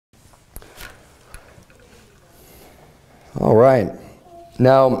All right.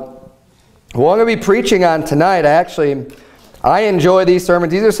 Now, what I'm going to be preaching on tonight, I enjoy these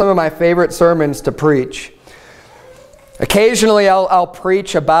sermons. These are some of my favorite sermons to preach. Occasionally, I'll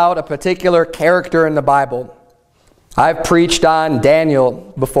preach about a particular character in the Bible. I've preached on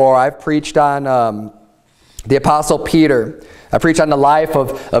Daniel before. I've preached on the Apostle Peter. I preached on the life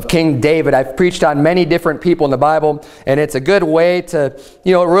of King David. I've preached on many different people in the Bible, and it's a good way to,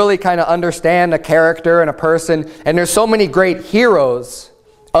 really kind of understand a character and a person. And there's so many great heroes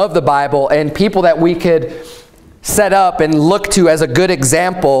of the Bible and people that we could set up and look to as a good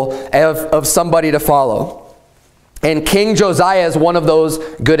example of somebody to follow. And King Josiah is one of those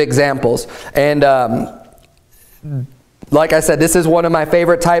good examples. And like I said, this is one of my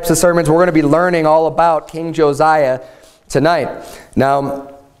favorite types of sermons. We're going to be learning all about King Josiah tonight.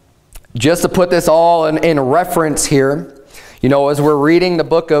 Now, just to put this all in reference here, as we're reading the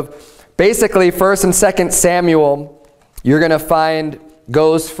book of basically 1st and 2nd Samuel, you're going to find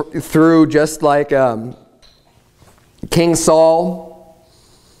goes through just like King Saul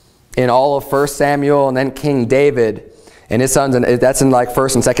in all of 1 Samuel, and then King David and his sons, and that's in like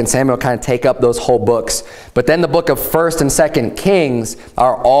 1st and 2nd Samuel, kind of take up those whole books. But then the book of 1st and 2nd Kings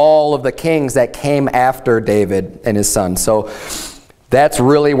are all of the kings that came after David and his sons. So that's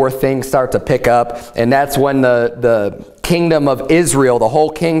really where things start to pick up, and that's when the kingdom of Israel, the whole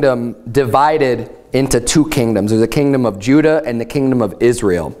kingdom, divided into two kingdoms. There's a kingdom of Judah and the kingdom of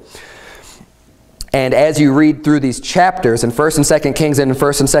Israel. And as you read through these chapters in 1st and 2nd Kings and in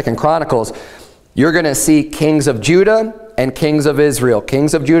 1st and 2nd Chronicles, you're going to see kings of Judah and kings of Israel.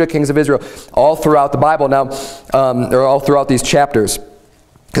 Kings of Judah, kings of Israel, all throughout the Bible now, or all throughout these chapters,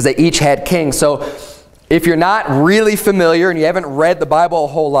 because they each had kings. So if you're not really familiar and you haven't read the Bible a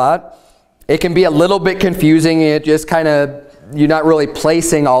whole lot, it can be a little bit confusing. It just kind of, you're not really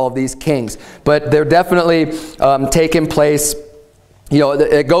placing all of these kings. But they're definitely taking place.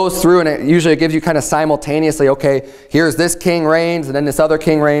 It goes through, and it usually gives you kind of simultaneously, okay, here's this king reigns, and then this other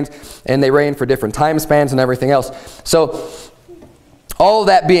king reigns, and they reign for different time spans and everything else. So all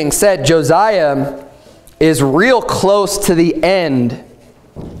that being said, Josiah is real close to the end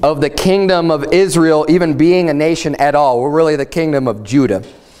of the kingdom of Israel even being a nation at all. We're really the kingdom of Judah.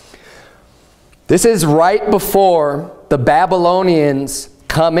 This is right before the Babylonians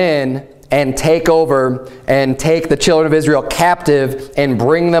come in and take over and take the children of Israel captive and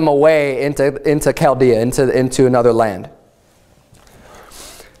bring them away into Chaldea, into another land.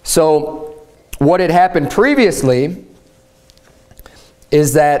 So what had happened previously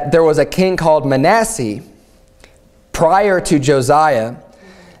is that there was a king called Manasseh prior to Josiah,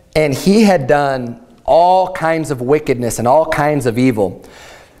 and he had done all kinds of wickedness and all kinds of evil.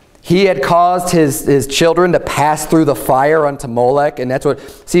 He had caused his children to pass through the fire unto Molech, and that's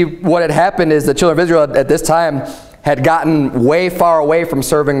what had happened is the children of Israel at this time had gotten way far away from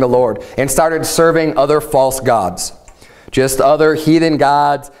serving the Lord and started serving other false gods, just other heathen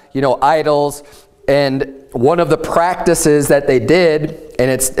gods, idols. And one of the practices that they did,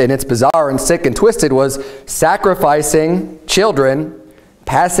 and it's bizarre and sick and twisted, was sacrificing children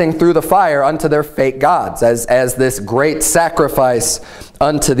passing through the fire unto their fake gods as this great sacrifice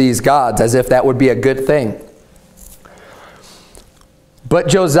unto these gods, as if that would be a good thing. But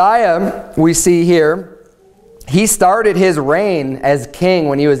Josiah, we see here, he started his reign as king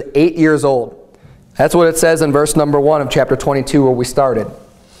when he was 8 years old. That's what it says in verse number 1 of chapter 22 where we started.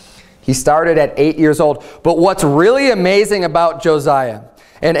 He started at 8 years old. But what's really amazing about Josiah,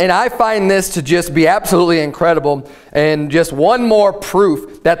 and I find this to just be absolutely incredible, and just one more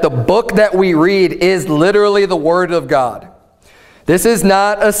proof that the book that we read is literally the Word of God. This is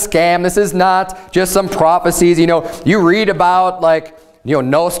not a scam. This is not just some prophecies. You read about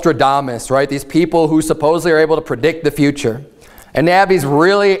Nostradamus, right? These people who supposedly are able to predict the future. And they have these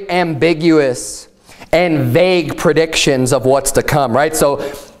really ambiguous and vague predictions of what's to come, right? So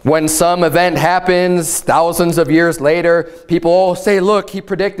when some event happens thousands of years later, people say, look, he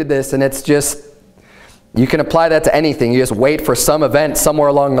predicted this. And it's just, you can apply that to anything. You just wait for some event somewhere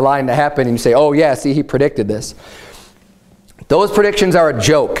along the line to happen and you say, oh yeah, see, he predicted this. Those predictions are a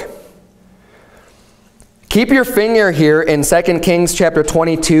joke. Keep your finger here in 2 Kings chapter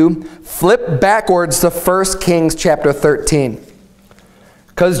 22. Flip backwards to 1 Kings chapter 13.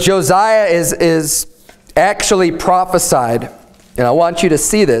 Because Josiah is actually prophesied. And I want you to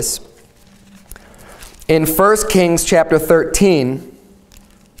see this. In 1 Kings chapter 13.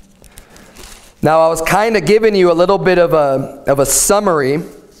 Now I was kind of giving you a little bit of a summary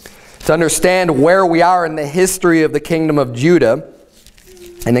to understand where we are in the history of the kingdom of Judah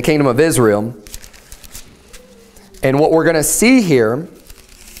and the kingdom of Israel. And what we're going to see here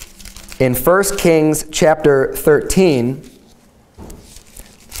in 1 Kings chapter 13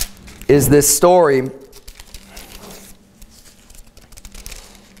 is this story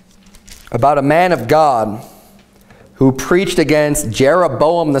about a man of God who preached against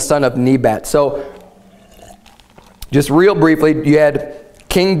Jeroboam the son of Nebat. So, just real briefly, you had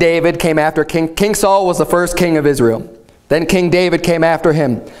King David came after King Saul was the first king of Israel. Then King David came after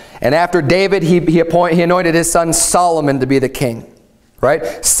him. And after David, he anointed his son Solomon to be the king.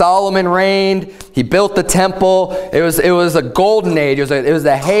 Right? Solomon reigned. He built the temple. It was a golden age. It was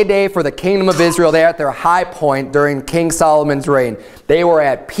the heyday for the kingdom of Israel. They were at their high point during King Solomon's reign. They were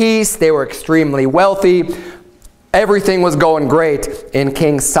at peace. They were extremely wealthy. Everything was going great in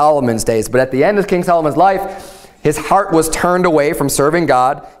King Solomon's days. But at the end of King Solomon's life, his heart was turned away from serving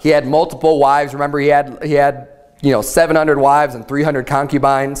God. He had multiple wives. Remember, he had 700 wives and 300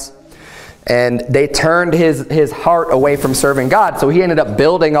 concubines. And they turned his heart away from serving God. So he ended up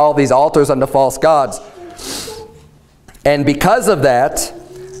building all these altars unto false gods. And because of that,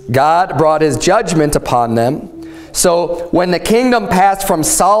 God brought his judgment upon them. So when the kingdom passed from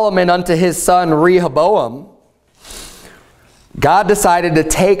Solomon unto his son Rehoboam, God decided to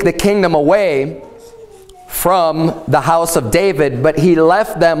take the kingdom away from the house of David, but he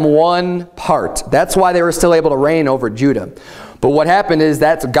left them one part. That's why they were still able to reign over Judah. But what happened is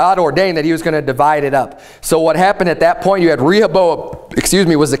that's God ordained that he was going to divide it up. So what happened at that point, you had Rehoboam,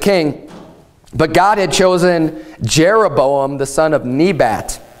 was the king, but God had chosen Jeroboam, the son of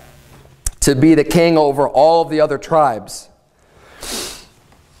Nebat, to be the king over all of the other tribes.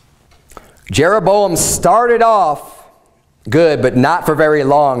 Jeroboam started off good, but not for very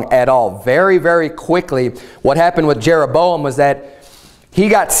long at all. Very, very quickly, what happened with Jeroboam was that he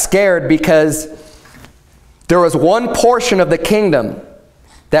got scared because there was one portion of the kingdom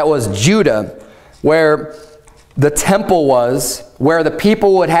that was Judah, where the temple was, where the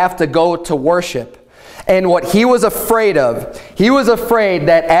people would have to go to worship. And what he was afraid of, he was afraid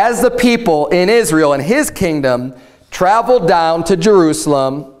that as the people in Israel and his kingdom traveled down to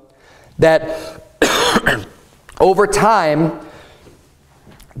Jerusalem, that over time,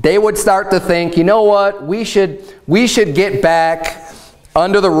 they would start to think, you know what, we should get back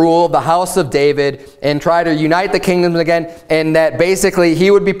under the rule of the house of David and try to unite the kingdoms again, and that basically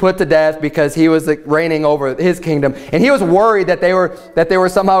he would be put to death because he was reigning over his kingdom. And he was worried that they were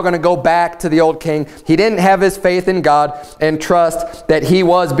somehow going to go back to the old king. He didn't have his faith in God and trust that he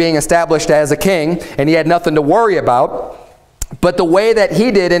was being established as a king, and he had nothing to worry about. But the way that he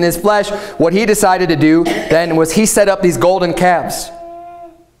did in his flesh, what he decided to do then was he set up these golden calves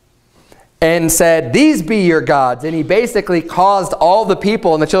and said, these be your gods. And he basically caused all the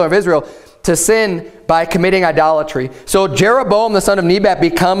people and the children of Israel to sin by committing idolatry. So Jeroboam, the son of Nebat,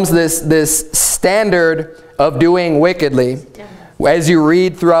 becomes this standard of doing wickedly. As you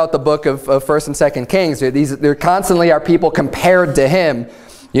read throughout the book of 1st and 2nd Kings, there constantly are people compared to him.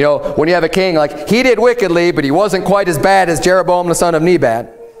 You know, when you have a king, like, he did wickedly, but he wasn't quite as bad as Jeroboam, the son of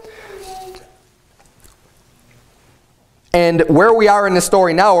Nebat. And where we are in this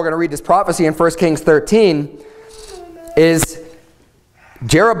story now, we're going to read this prophecy in 1 Kings 13, is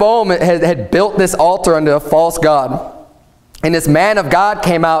Jeroboam had built this altar unto a false god. And this man of God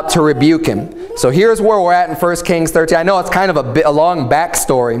came out to rebuke him. So here's where we're at in 1 Kings 13. I know it's kind of a long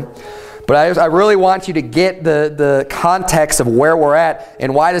backstory, but I really want you to get the context of where we're at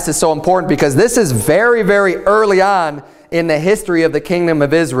and why this is so important, because this is very, very early on in the history of the kingdom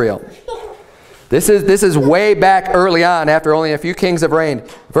of Israel. This is way back early on after only a few kings have reigned.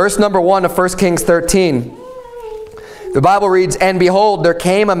 Verse number 1 of 1 Kings 13. The Bible reads, and behold, there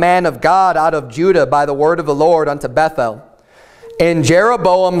came a man of God out of Judah by the word of the Lord unto Bethel. And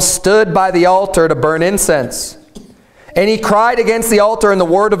Jeroboam stood by the altar to burn incense. And he cried against the altar in the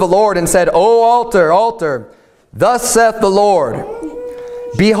word of the Lord and said, O altar, altar, thus saith the Lord,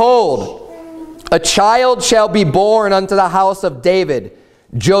 behold, a child shall be born unto the house of David,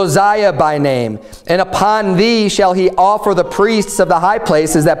 Josiah by name, and upon thee shall he offer the priests of the high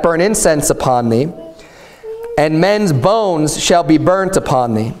places that burn incense upon thee, and men's bones shall be burnt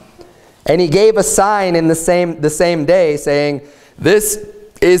upon thee. And he gave a sign in the same day, saying, this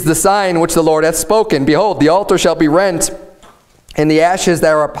is the sign which the Lord hath spoken. Behold, the altar shall be rent, and the ashes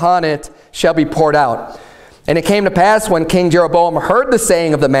that are upon it shall be poured out. And it came to pass, when King Jeroboam heard the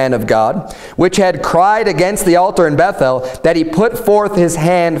saying of the man of God, which had cried against the altar in Bethel, that he put forth his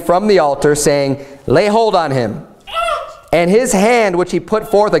hand from the altar, saying, lay hold on him. And his hand which he put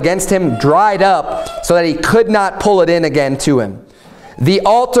forth against him dried up, so that he could not pull it in again to him. The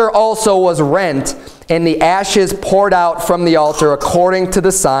altar also was rent, and the ashes poured out from the altar according to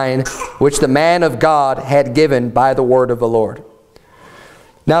the sign which the man of God had given by the word of the Lord.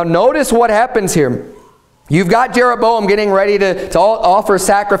 Now notice what happens here. You've got Jeroboam getting ready to offer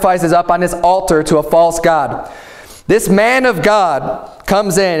sacrifices up on this altar to a false god. This man of God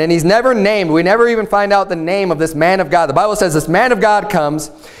comes in, and he's never named. We never even find out the name of this man of God. The Bible says this man of God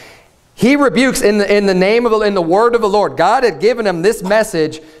comes. He rebukes in the word of the Lord. God had given him this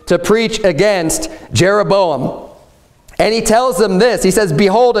message to preach against Jeroboam. And he tells them this. He says,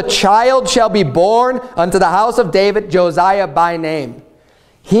 behold, a child shall be born unto the house of David, Josiah by name.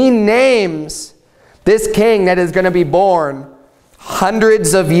 He names this king that is going to be born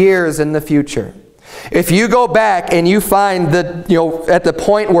hundreds of years in the future. If you go back and you find that, at the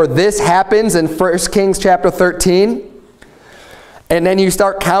point where this happens in 1 Kings chapter 13, and then you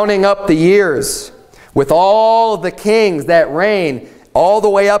start counting up the years with all the kings that reign all the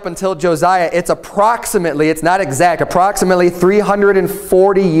way up until Josiah, it's approximately, it's not exact, approximately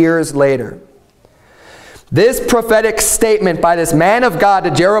 340 years later. This prophetic statement by this man of God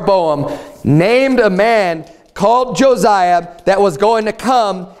to Jeroboam named a man called Josiah that was going to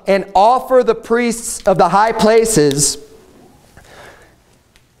come and offer the priests of the high places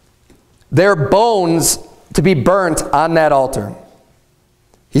their bones to be burnt on that altar.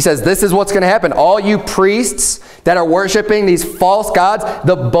 He says, this is what's going to happen. All you priests that are worshiping these false gods,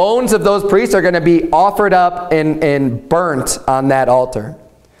 the bones of those priests are going to be offered up and burnt on that altar.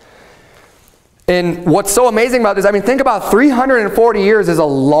 And what's so amazing about this, I mean, think about 340 years is a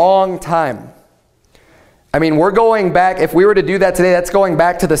long time. I mean, we're going back, if we were to do that today, that's going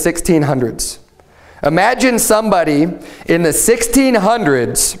back to the 1600s. Imagine somebody in the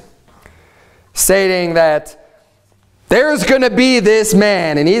 1600s saying that there's going to be this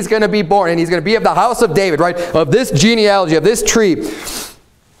man, and he's going to be born, and he's going to be of the house of David, right? Of this genealogy, of this tree.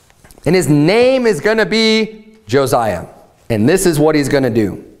 And his name is going to be Josiah. And this is what he's going to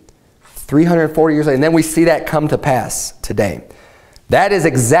do. 340 years later, and then we see that come to pass today. That is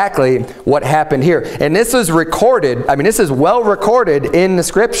exactly what happened here. And this is recorded, I mean, this is well recorded in the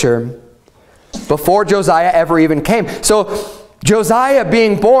scripture before Josiah ever even came. So Josiah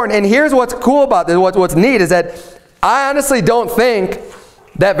being born, and here's what's cool about this, what's neat is that I honestly don't think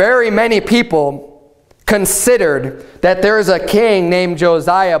that very many people considered that there is a king named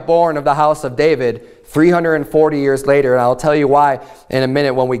Josiah born of the house of David 340 years later. And I'll tell you why in a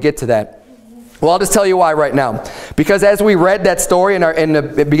minute when we get to that. Well, I'll just tell you why right now. Because as we read that story in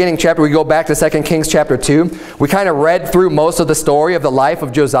the beginning chapter, we go back to 2 Kings chapter 2. We kind of read through most of the story of the life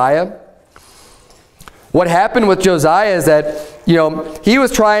of Josiah. What happened with Josiah is that, he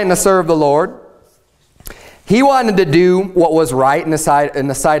was trying to serve the Lord. He wanted to do what was right in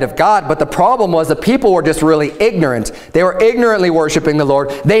the sight of God, but the problem was the people were just really ignorant. They were ignorantly worshiping the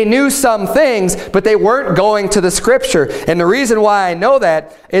Lord. They knew some things, but they weren't going to the scripture. And the reason why I know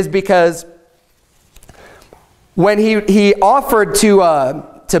that is because when he offered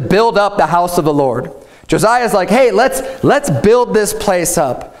to build up the house of the Lord, Josiah's like, hey, let's build this place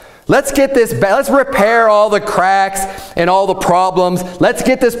up. Let's get this back. Let's repair all the cracks and all the problems. Let's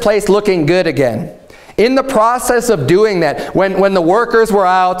get this place looking good again. In the process of doing that, when the workers were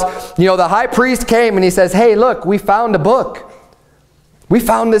out, the high priest came and he says, hey, look, we found a book. We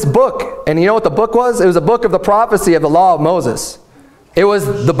found this book. And you know what the book was? It was a book of the prophecy of the law of Moses. It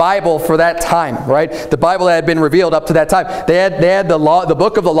was the Bible for that time, right? The Bible that had been revealed up to that time. They had the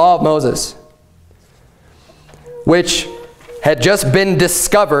book of the law of Moses, which had just been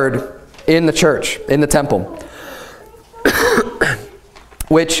discovered in the church, in the temple.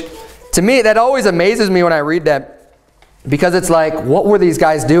 Which, to me, that always amazes me when I read that, because it's like, what were these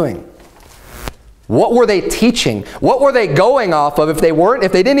guys doing? What were they teaching? What were they going off of if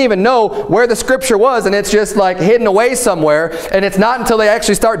they didn't even know where the scripture was, and it's just like hidden away somewhere, and it's not until they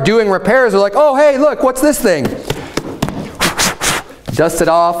actually start doing repairs, they're like, oh, hey, look, what's this thing? Dust it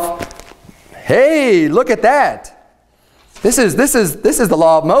off. Hey, look at that. This is the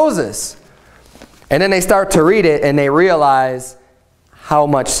law of Moses. And then they start to read it, and they realize how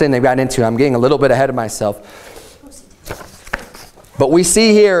much sin they've gotten into. I'm getting a little bit ahead of myself. But we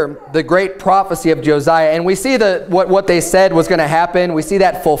see here the great prophecy of Josiah, and we see what they said was going to happen. We see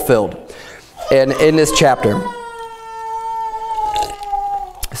that fulfilled in this chapter.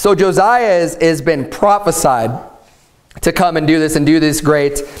 So Josiah has been prophesied to come and do this and do these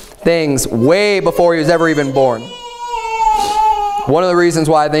great things way before he was ever even born. One of the reasons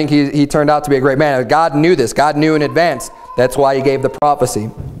why I think he turned out to be a great man, God knew this. God knew in advance. That's why he gave the prophecy.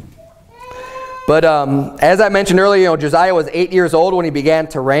 But as I mentioned earlier, Josiah was 8 years old when he began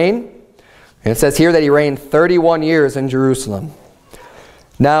to reign. And it says here that he reigned 31 years in Jerusalem.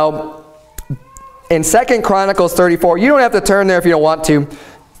 Now, in 2 Chronicles 34, you don't have to turn there if you don't want to,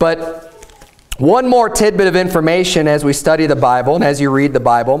 but One more tidbit of information as we study the Bible and as you read the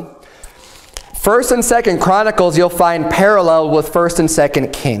Bible. 1st and 2nd Chronicles you'll find paralleled with 1st and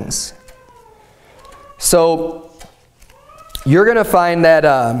 2nd Kings. So you're going to find that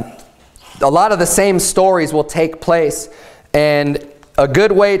a lot of the same stories will take place, and a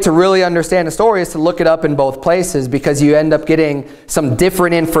good way to really understand a story is to look it up in both places, because you end up getting some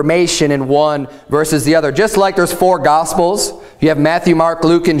different information in one versus the other. Just like there's 4 Gospels. You have Matthew, Mark,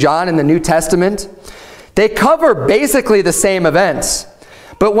 Luke, and John in the New Testament. They cover basically the same events.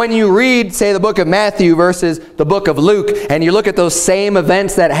 But when you read, say, the book of Matthew versus the book of Luke, and you look at those same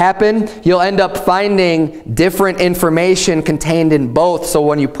events that happen, you'll end up finding different information contained in both. So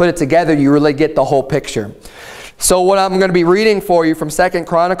when you put it together, you really get the whole picture. So what I'm going to be reading for you from 2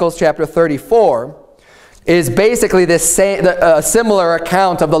 Chronicles chapter 34 is basically this similar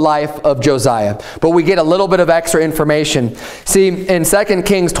account of the life of Josiah. But we get a little bit of extra information. See, in 2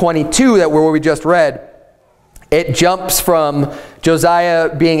 Kings 22, that where we just read, it jumps from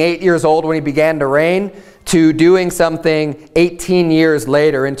Josiah being 8 years old when he began to reign to doing something 18 years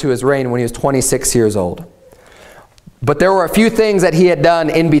later into his reign when he was 26 years old. But there were a few things that he had done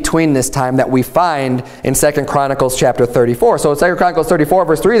in between this time that we find in 2 Chronicles chapter 34. So in 2 Chronicles 34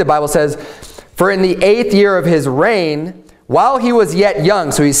 verse 3, the Bible says, "For in the 8th year of his reign, while he was yet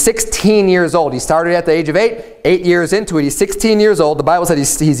young," so he's 16 years old. He started at the age of 8 years into it. He's 16 years old. The Bible said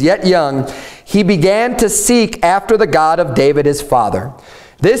he's yet young. "He began to seek after the God of David his father."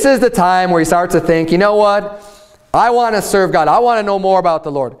 This is the time where he starts to think, you know what? I want to serve God. I want to know more about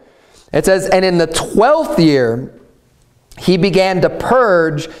the Lord. It says, "And in the 12th year, he began to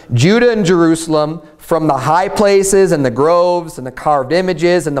purge Judah and Jerusalem from the high places and the groves and the carved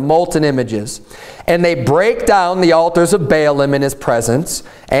images and the molten images. And they break down the altars of Baalim in his presence,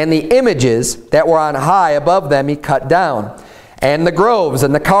 and the images that were on high above them he cut down, and the groves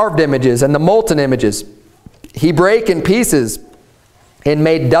and the carved images and the molten images he brake in pieces, and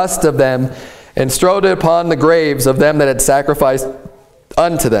made dust of them, and strewed it upon the graves of them that had sacrificed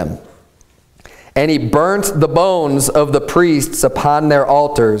unto them. And he burnt the bones of the priests upon their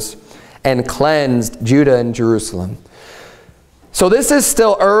altars, and cleansed Judah and Jerusalem." So this is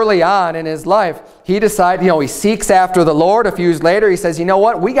still early on in his life. He decided, he seeks after the Lord. A few years later, he says, you know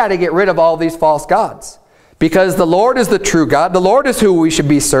what? We got to get rid of all these false gods, because the Lord is the true God. The Lord is who we should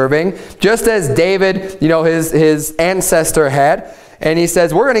be serving, just as David, his ancestor had. And he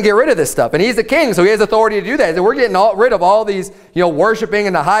says, we're going to get rid of this stuff. And he's the king, so he has authority to do that. So we're getting rid of all these, worshiping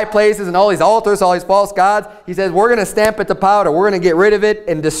in the high places and all these altars, all these false gods. He says, we're going to stamp it to powder. We're going to get rid of it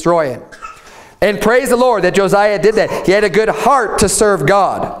and destroy it. And praise the Lord that Josiah did that. He had a good heart to serve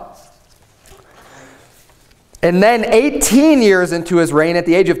God. And then 18 years into his reign, at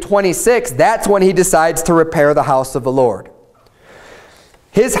the age of 26, that's when he decides to repair the house of the Lord.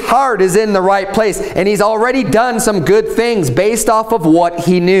 His heart is in the right place, and he's already done some good things based off of what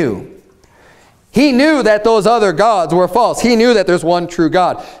he knew. He knew that those other gods were false. He knew that there's one true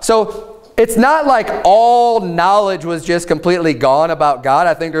God. So it's not like all knowledge was just completely gone about God.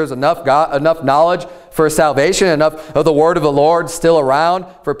 I think there's enough knowledge for salvation, enough of the word of the Lord still around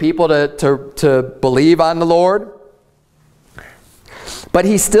for people to believe on the Lord. But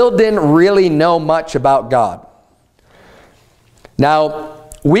he still didn't really know much about God. Now,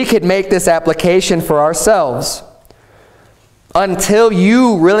 we could make this application for ourselves. Until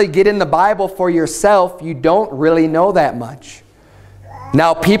you really get in the Bible for yourself, you don't really know that much.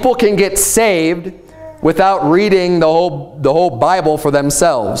 Now, people can get saved without reading the whole Bible for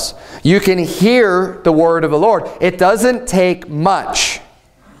themselves. You can hear the word of the Lord. It doesn't take much.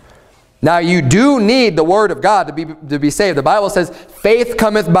 Now, you do need the word of God to be saved. The Bible says, faith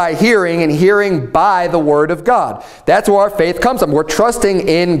cometh by hearing, and hearing by the word of God. That's where our faith comes from. We're trusting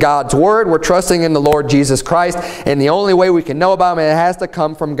in God's word. We're trusting in the Lord Jesus Christ. And the only way we can know about him, it has to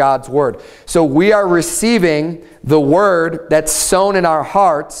come from God's word. So we are receiving the word that's sown in our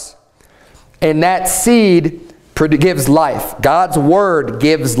hearts, and that seed gives life. God's word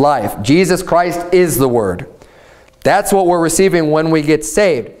gives life. Jesus Christ is the word. That's what we're receiving when we get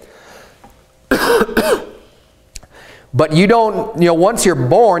saved. But you don't, once you're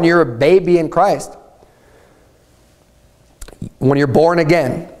born, you're a baby in Christ. When you're born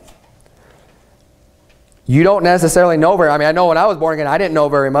again, you don't necessarily know I know when I was born again, I didn't know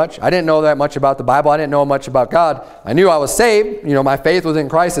very much. I didn't know that much about the Bible. I didn't know much about God. I knew I was saved. My faith was in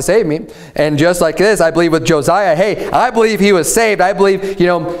Christ to save me. And just like this, I believe with Josiah, hey, I believe he was saved. I believe,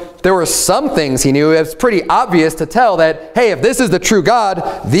 there were some things he knew. It was pretty obvious to tell that, hey, if this is the true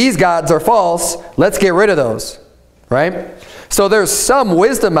God, these gods are false. Let's get rid of those, right? So there's some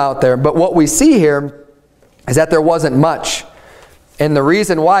wisdom out there. But what we see here is that there wasn't much. And the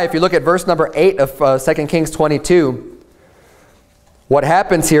reason why, if you look at verse number 8 of 2 Kings 22, what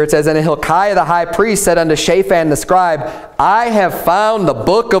happens here, it says, "And Hilkiah the high priest said unto Shaphan the scribe, I have found the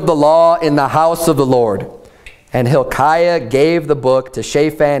book of the law in the house of the Lord. And Hilkiah gave the book to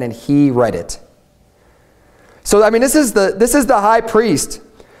Shaphan, and he read it." So, I mean, this is the high priest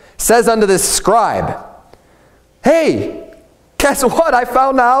says unto this scribe, "Hey, guess what? I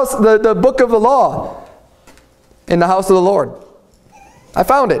found the book of the law in the house of the Lord. I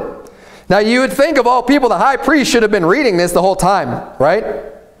found it." Now, you would think of all people, the high priest should have been reading this the whole time, right?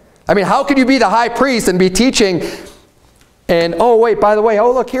 I mean, how could you be the high priest and be teaching and, oh, wait, by the way,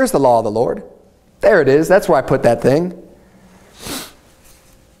 oh, look, here's the law of the Lord. There it is. That's where I put that thing.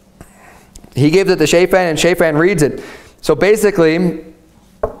 He gives it to Shaphan, and Shaphan reads it. So basically,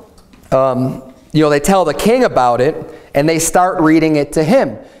 they tell the king about it, and they start reading it to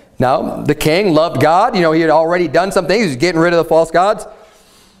him. Now, the king loved God. He had already done some things. He was getting rid of the false gods.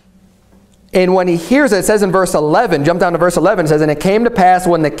 And when he hears it, it says in verse 11, jump down to verse 11, it says, "And it came to pass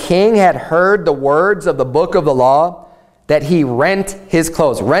when the king had heard the words of the book of the law, that he rent his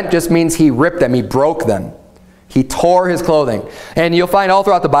clothes." Rent just means he ripped them, he broke them. He tore his clothing. And you'll find all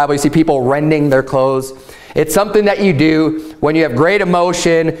throughout the Bible, you see people rending their clothes. It's something that you do when you have great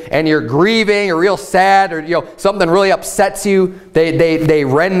emotion and you're grieving or real sad, or something really upsets you. They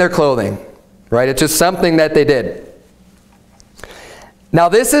rend their clothing, right? It's just something that they did. Now,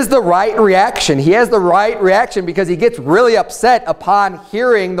 this is the right reaction. He has the right reaction because he gets really upset upon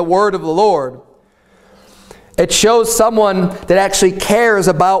hearing the word of the Lord. It shows someone that actually cares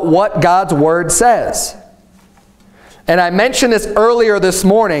about what God's word says. And I mentioned this earlier this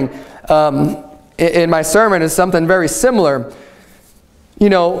morning in my sermon. Is something very similar.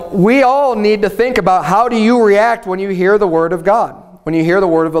 We all need to think about, how do you react when you hear the word of God, when you hear the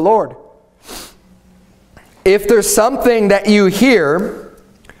word of the Lord? If there's something that you hear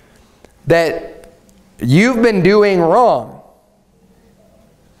that you've been doing wrong,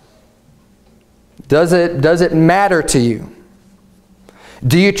 does it matter to you?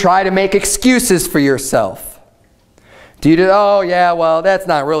 Do you try to make excuses for yourself? Do you oh yeah, well, that's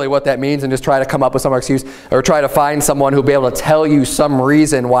not really what that means, and just try to come up with some excuse, or try to find someone who'll be able to tell you some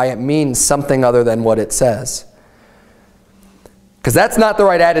reason why it means something other than what it says? Because that's not the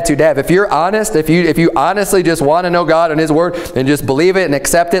right attitude to have. If you're honest, if you honestly just want to know God and His Word and just believe it and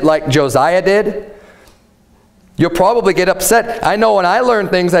accept it like Josiah did, you'll probably get upset. I know when I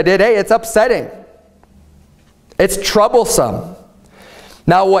learned things I did, hey, it's upsetting. It's troublesome.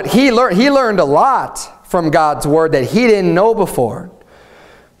 Now what he learned a lot from God's Word that he didn't know before.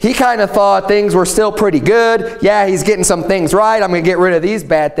 He kind of thought things were still pretty good. Yeah, he's getting some things right. I'm going to get rid of these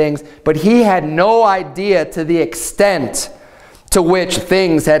bad things. But he had no idea to the extent to which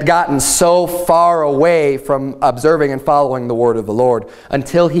things had gotten so far away from observing and following the word of the Lord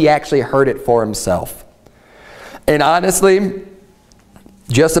until he actually heard it for himself. And honestly,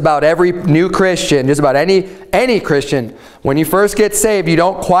 just about every new Christian, just about any Christian, when you first get saved, you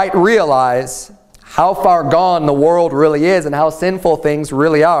don't quite realize how far gone the world really is and how sinful things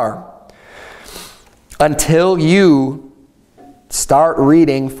really are until you start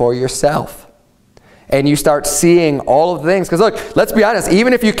reading for yourself. And you start seeing all of the things. Because look, let's be honest,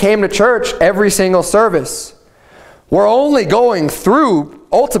 even if you came to church every single service, we're only going through,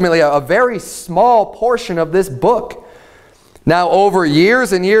 ultimately, a very small portion of this book. Now, over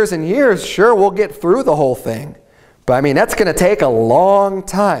years and years and years, sure, we'll get through the whole thing. But I mean, that's going to take a long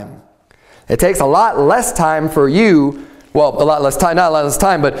time. It takes a lot less time for you, well, a lot less time, not a lot less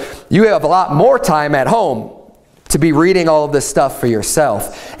time, but you have a lot more time at home to be reading all of this stuff for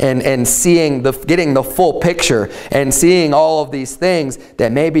yourself and seeing getting the full picture and seeing all of these things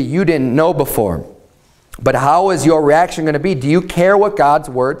that maybe you didn't know before. But how is your reaction going to be? Do you care what God's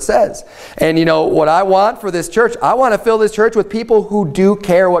Word says? And you know what I want for this church? I want to fill this church with people who do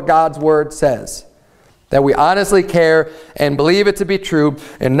care what God's Word says. That we honestly care and believe it to be true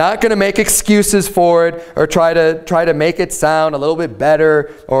and not going to make excuses for it or try to make it sound a little bit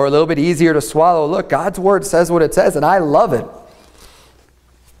better or a little bit easier to swallow. Look, God's Word says what it says, and I love it.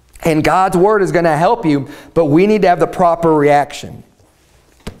 And God's Word is going to help you, but we need to have the proper reaction.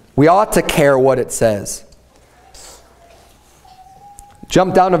 We ought to care what it says.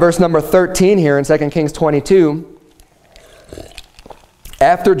 Jump down to verse number 13 here in 2 Kings 22.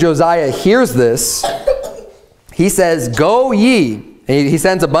 After Josiah hears this, he says, "Go ye." He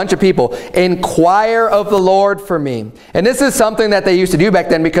sends a bunch of people. "Inquire of the Lord for me." And this is something that they used to do back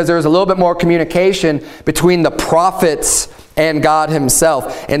then because there was a little bit more communication between the prophets and God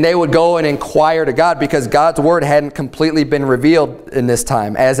himself. And they would go and inquire to God because God's word hadn't completely been revealed in this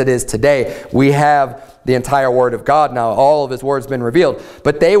time as it is today. We have the entire word of God now. All of his word's been revealed.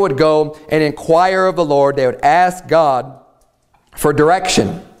 But they would go and inquire of the Lord. They would ask God for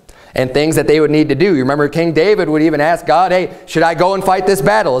direction and things that they would need to do. You remember King David would even ask God, hey, should I go and fight this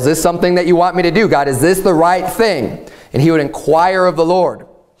battle? Is this something that you want me to do? God, is this the right thing? And he would inquire of the Lord.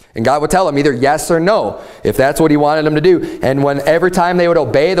 And God would tell him either yes or no, if that's what he wanted them to do. And when every time they would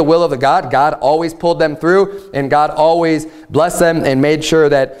obey the will of the God, God always pulled them through, and God always blessed them and made sure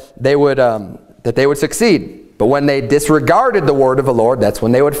that they would succeed. But when they disregarded the word of the Lord, that's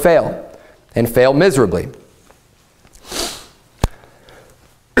when they would fail, and fail miserably.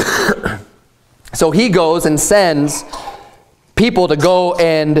 So he goes and sends people to go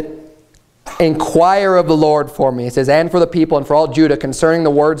and inquire of the Lord for me. It says, and for the people and for all Judah concerning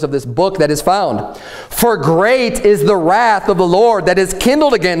the words of this book that is found. For great is the wrath of the Lord that is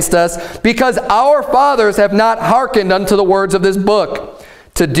kindled against us, because our fathers have not hearkened unto the words of this book,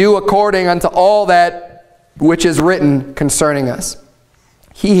 to do according unto all that which is written concerning us.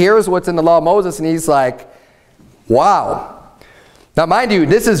 He hears what's in the law of Moses, and he's like, wow. Now mind you,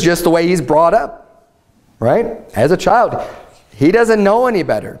 this is just the way he's brought up. Right? As a child, he doesn't know any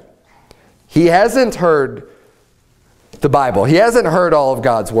better. He hasn't heard the Bible. He hasn't heard all of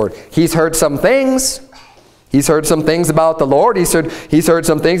God's word. He's heard some things. He's heard some things about the Lord. He's heard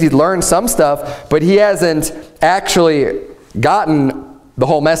some things. He's learned some stuff, but he hasn't actually gotten the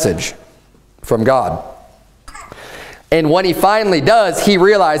whole message from God. And when he finally does, he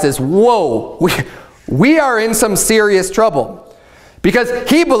realizes, whoa, we are in some serious trouble. Because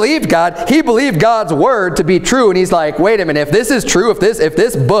he believed God, he believed God's word to be true, and he's like, wait a minute, if this is true,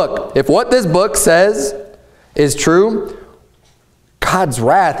 if what this book says is true, God's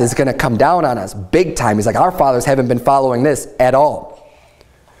wrath is going to come down on us big time. He's like, our fathers haven't been following this at all.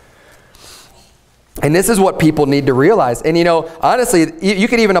 And this is what people need to realize. And you know, honestly, you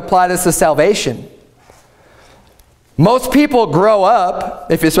could even apply this to salvation. Most people grow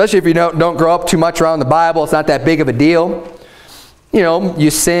up, especially if you don't grow up too much around the Bible, it's not that big of a deal. You know,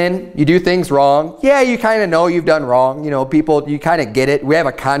 you sin, you do things wrong. Yeah, you kind of know you've done wrong. You know, people, you kind of get it. We have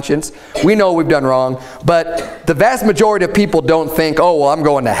a conscience. We know we've done wrong. But the vast majority of people don't think, oh, well, I'm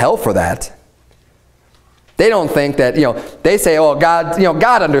going to hell for that. They don't think that, you know, they say, oh, God, you know,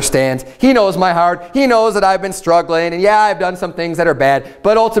 God understands. He knows my heart. He knows that I've been struggling. And yeah, I've done some things that are bad.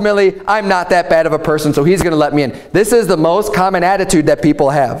 But ultimately, I'm not that bad of a person, so he's going to let me in. This is the most common attitude that people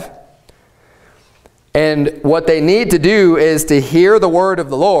have. And what they need to do is to hear the word of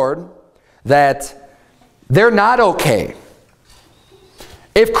the Lord that they're not okay.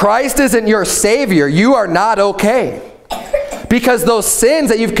 If Christ isn't your Savior, you are not okay. Because those sins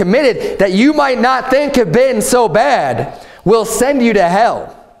that you've committed that you might not think have been so bad will send you to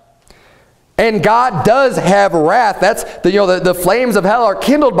hell. And God does have wrath. That's the flames of hell are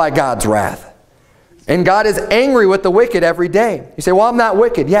kindled by God's wrath. And God is angry with the wicked every day. You say, well, I'm not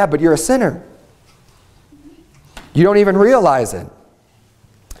wicked. Yeah, but you're a sinner. You don't even realize it.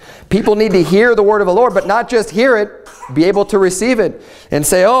 People need to hear the word of the Lord, but not just hear it, be able to receive it and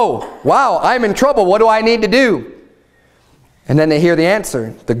say, oh, wow, I'm in trouble. What do I need to do? And then they hear the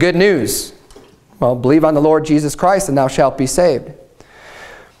answer, the good news. Well, believe on the Lord Jesus Christ and thou shalt be saved.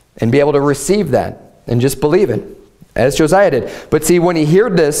 And be able to receive that and just believe it, as Josiah did. But see, when he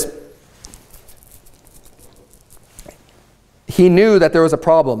heard this, he knew that there was a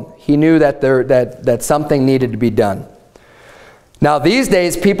problem. He knew that that something needed to be done. Now these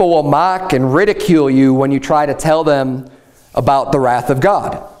days people will mock and ridicule you when you try to tell them about the wrath of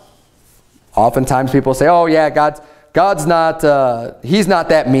God. Oftentimes people say, oh yeah, God's not, he's not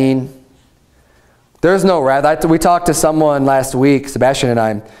that mean. There's no wrath. We talked to someone last week, Sebastian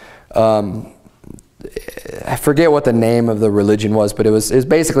and I forget what the name of the religion was, but it was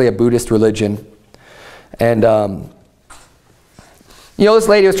basically a Buddhist religion. And you know, this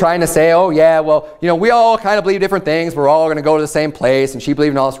lady was trying to say, oh yeah, well, you know, we all kind of believe different things. We're all going to go to the same place. And she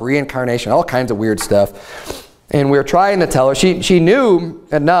believed in all this reincarnation, all kinds of weird stuff. And we were trying to tell her. She knew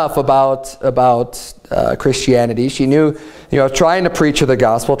enough about Christianity. She knew, you know, trying to preach her the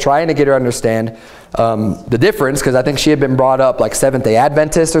gospel, trying to get her to understand the difference, because I think she had been brought up like Seventh-day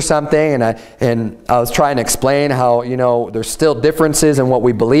Adventist or something. And I was trying to explain how, you know, there's still differences in what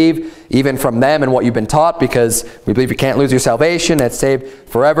we believe, even from them and what you've been taught, because we believe you can't lose your salvation, that's saved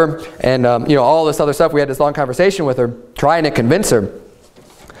forever. And, you know, all this other stuff. We had this long conversation with her, trying to convince her.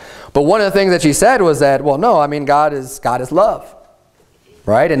 But one of the things that she said was that, well, no, I mean, God is love,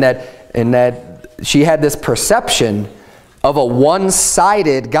 right? And that she had this perception of a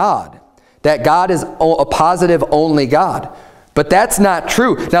one-sided God, that God is a positive only God. But that's not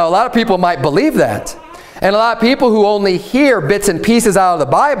true. Now, a lot of people might believe that. And a lot of people who only hear bits and pieces out of the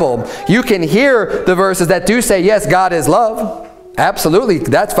Bible, you can hear the verses that do say, yes, God is love. Absolutely,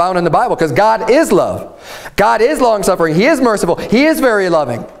 that's found in the Bible because God is love. God is long-suffering. He is merciful. He is very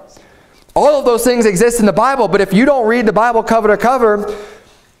loving. All of those things exist in the Bible, but if you don't read the Bible cover to cover,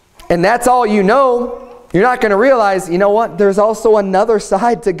 and that's all you know, you're not going to realize, you know what, there's also another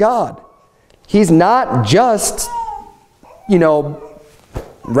side to God. He's not just, you know,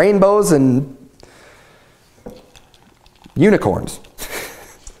 rainbows and unicorns.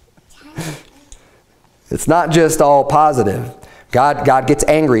 It's not just all positive. God gets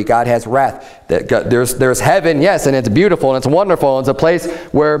angry. God has wrath. There's heaven, yes, and it's beautiful and it's wonderful. And it's a place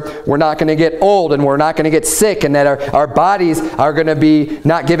where we're not going to get old and we're not going to get sick, and that our bodies are going to be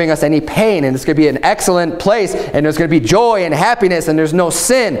not giving us any pain, and it's going to be an excellent place, and there's going to be joy and happiness, and there's no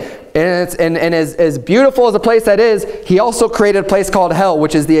sin. And as beautiful as a place that is, he also created a place called hell,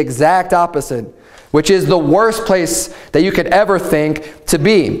 which is the exact opposite, which is the worst place that you could ever think to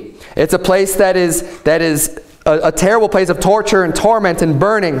be. It's a place that is a terrible place of torture and torment and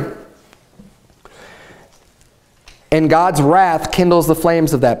burning. And God's wrath kindles the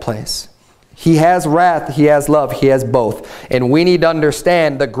flames of that place. He has wrath, he has love, he has both. And we need to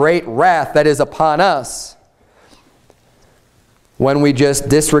understand the great wrath that is upon us when we just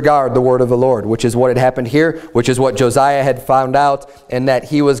disregard the word of the Lord, which is what had happened here, which is what Josiah had found out, and that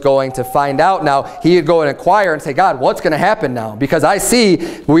he was going to find out now. He would go and inquire and say, God, what's going to happen now? Because I see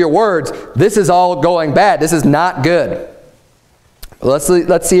with your words, this is all going bad. This is not good. Let's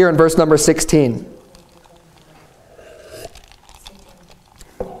see here in verse number 16.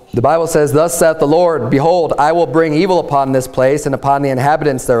 The Bible says, thus saith the Lord, behold, I will bring evil upon this place and upon the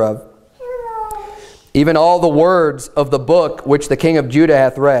inhabitants thereof, even all the words of the book which the king of Judah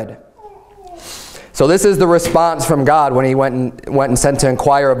hath read. So this is the response from God when he went and sent to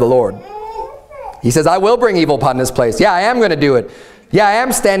inquire of the Lord. He says, I will bring evil upon this place. Yeah, I am going to do it. Yeah, I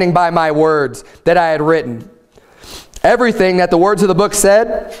am standing by my words that I had written. Everything that the words of the book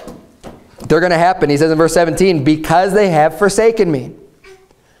said, they're going to happen. He says in verse 17, because they have forsaken me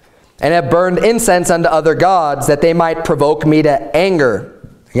and have burned incense unto other gods, that they might provoke me to anger.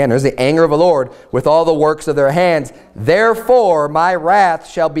 Again, there's the anger of the Lord with all the works of their hands. Therefore, my wrath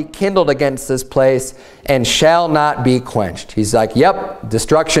shall be kindled against this place and shall not be quenched. He's like, yep,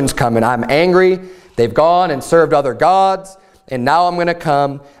 destruction's coming. I'm angry. They've gone and served other gods, and now I'm going to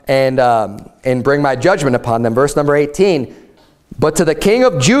come and bring my judgment upon them. Verse number 18, but to the king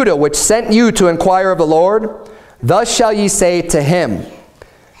of Judah, which sent you to inquire of the Lord, thus shall ye say to him,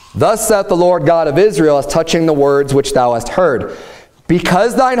 thus saith the Lord God of Israel, as touching the words which thou hast heard.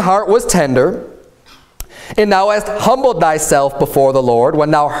 Because thine heart was tender, and thou hast humbled thyself before the Lord,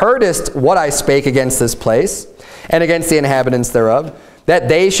 when thou heardest what I spake against this place, and against the inhabitants thereof, that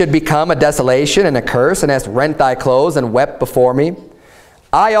they should become a desolation and a curse, and hast rent thy clothes, and wept before me.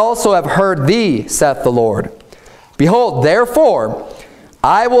 I also have heard thee, saith the Lord. Behold, therefore,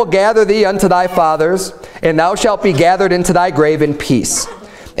 I will gather thee unto thy fathers, and thou shalt be gathered into thy grave in peace.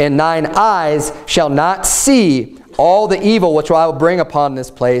 And thine eyes shall not see all the evil which I will bring upon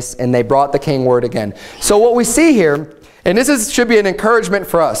this place. And they brought the king word again. So what we see here, and this should be an encouragement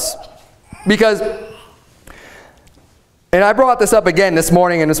for us, because, and I brought this up again this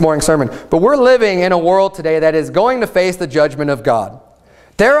morning in this morning's sermon, but we're living in a world today that is going to face the judgment of God.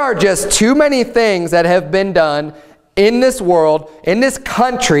 There are just too many things that have been done in this world, in this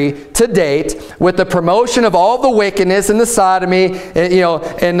country to date, with the promotion of all the wickedness and the sodomy, and, you know,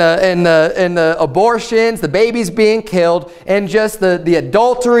 and the abortions, the babies being killed, and just the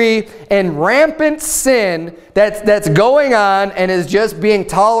adultery and rampant sin that's going on and is just being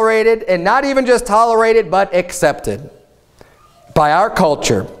tolerated, and not even just tolerated, but accepted by our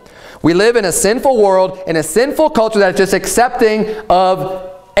culture. We live in a sinful world, in a sinful culture that's just accepting of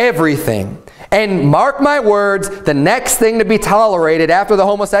everything. And mark my words, the next thing to be tolerated after the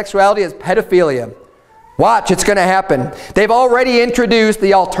homosexuality is pedophilia. Watch, it's going to happen. They've already introduced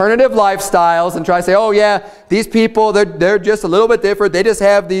the alternative lifestyles and try to say, oh yeah, these people, they're just a little bit different. They just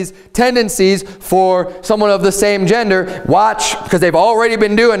have these tendencies for someone of the same gender. Watch, because they've already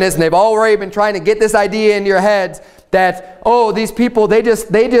been doing this, and they've already been trying to get this idea into your heads that, oh, these people, they just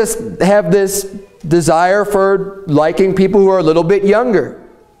have this desire for liking people who are a little bit younger.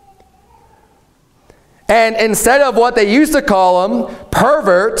 And instead of what they used to call them,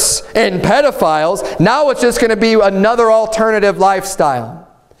 perverts and pedophiles, now it's just going to be another alternative lifestyle.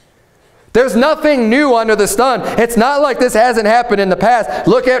 There's nothing new under the sun. It's not like this hasn't happened in the past.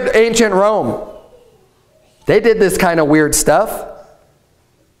 Look at ancient Rome. They did this kind of weird stuff.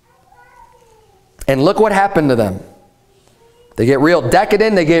 And look what happened to them. They get real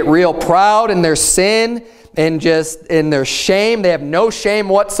decadent. They get real proud in their sin and just in their shame. They have no shame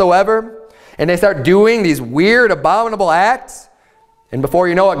whatsoever. And they start doing these weird, abominable acts. And before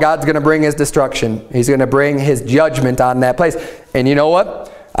you know it, God's going to bring his destruction. He's going to bring his judgment on that place. And you know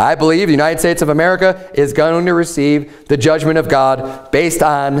what? I believe the United States of America is going to receive the judgment of God based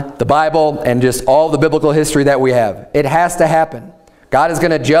on the Bible and just all the biblical history that we have. It has to happen. God is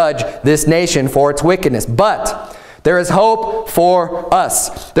going to judge this nation for its wickedness. But there is hope for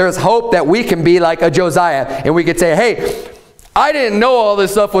us. There is hope that we can be like a Josiah and we could say, hey, I didn't know all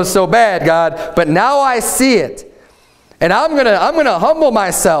this stuff was so bad, God, but now I see it. And I'm gonna humble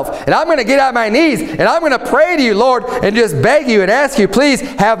myself, and I'm gonna get on my knees, and I'm gonna pray to you, Lord, and just beg you and ask you, please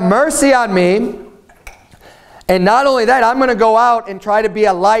have mercy on me. And not only that, I'm gonna go out and try to be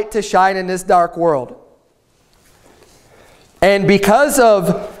a light to shine in this dark world. And because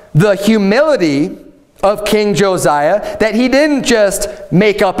of the humility of King Josiah, that he didn't just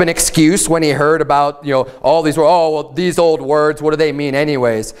make up an excuse when he heard about, all these, oh, well, these old words, what do they mean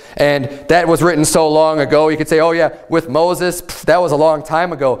anyways? And that was written so long ago. You could say, oh yeah, with Moses, that was a long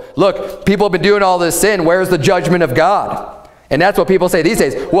time ago. Look, people have been doing all this sin. Where's the judgment of God? And that's what people say these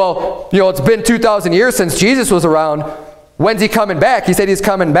days. Well, it's been 2,000 years since Jesus was around. When's he coming back? He said he's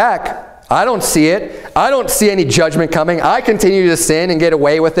coming back. I don't see it. I don't see any judgment coming. I continue to sin and get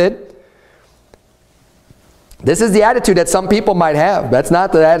away with it. This is the attitude that some people might have. That's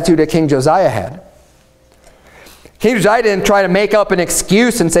not the attitude that King Josiah had. King Josiah didn't try to make up an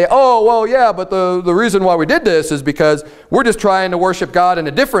excuse and say, oh, well, yeah, but the reason why we did this is because we're just trying to worship God in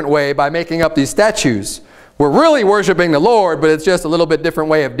a different way by making up these statues. We're really worshiping the Lord, but it's just a little bit different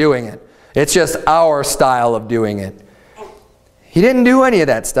way of doing it. It's just our style of doing it. He didn't do any of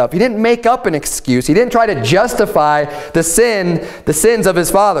that stuff. He didn't make up an excuse. He didn't try to justify the sins of his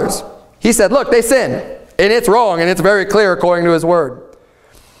fathers. He said, look, they sinned. And it's wrong, and it's very clear according to his word.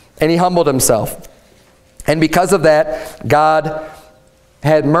 And he humbled himself. And because of that, God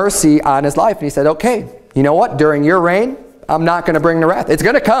had mercy on his life. And he said, okay, you know what? During your reign, I'm not going to bring the wrath. It's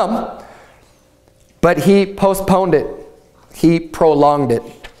going to come. But he postponed it. He prolonged it.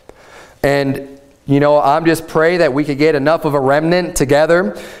 And I'm just praying that we could get enough of a remnant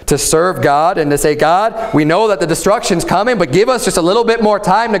together to serve God and to say, God, we know that the destruction's coming, but give us just a little bit more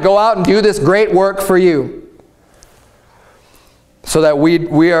time to go out and do this great work for you. So that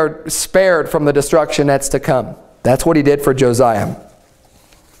we are spared from the destruction that's to come. That's what he did for Josiah.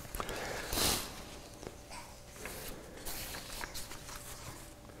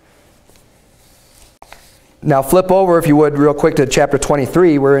 Now flip over, if you would, real quick to chapter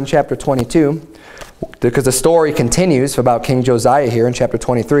 23. We're in chapter 22. Because the story continues about King Josiah here in chapter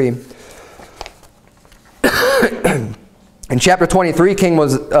 23. In chapter 23,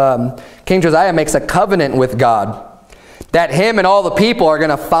 King Josiah makes a covenant with God that him and all the people are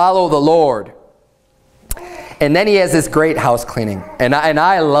going to follow the Lord. And then he has this great house cleaning. And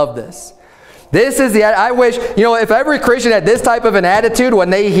I love this. This is I wish, if every Christian had this type of an attitude when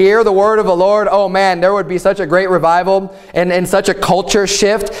they hear the word of the Lord, oh man, there would be such a great revival and such a culture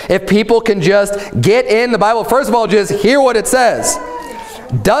shift. If people can just get in the Bible, first of all, just hear what it says.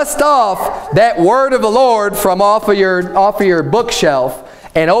 Dust off that word of the Lord from off of your bookshelf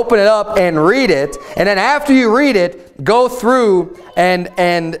and open it up and read it. And then after you read it, go through and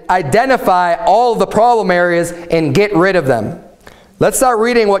identify all the problem areas and get rid of them. Let's start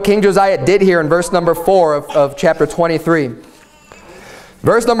reading what King Josiah did here in verse number 4 of chapter 23.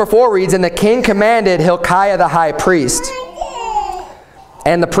 Verse number 4 reads, and the king commanded Hilkiah the high priest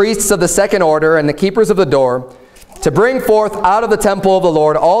and the priests of the second order and the keepers of the door to bring forth out of the temple of the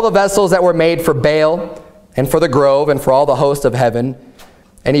Lord all the vessels that were made for Baal and for the grove and for all the host of heaven.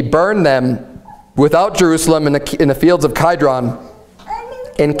 And he burned them without Jerusalem in the fields of Kidron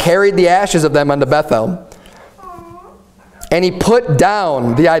and carried the ashes of them unto Bethel. And he put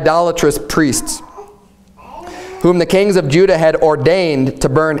down the idolatrous priests, whom the kings of Judah had ordained to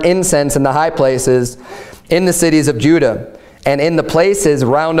burn incense in the high places in the cities of Judah, and in the places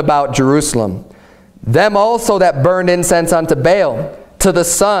round about Jerusalem. Them also that burned incense unto Baal, to the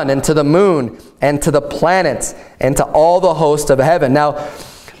sun, and to the moon, and to the planets, and to all the host of heaven. Now,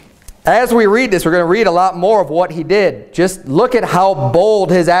 as we read this, we're going to read a lot more of what he did. Just look at how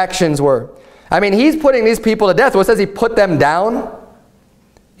bold his actions were. I mean, he's putting these people to death. What says he put them down?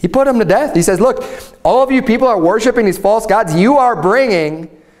 He put them to death. He says, look, all of you people are worshiping these false gods. You are bringing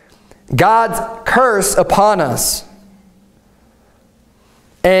God's curse upon us.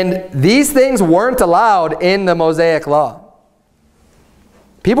 And these things weren't allowed in the Mosaic law.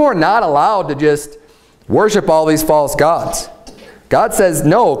 People were not allowed to just worship all these false gods. God says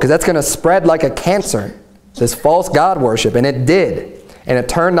no, because that's going to spread like a cancer. this false god worship, and it did. And it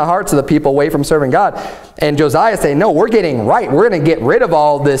turned the hearts of the people away from serving God. And Josiah saying, no, we're getting right. We're going to get rid of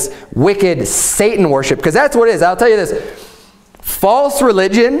all this wicked Satan worship. Because that's what it is. I'll tell you this. False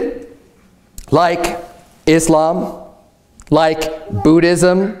religion, like Islam, like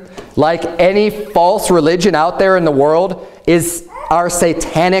Buddhism, like any false religion out there in the world, are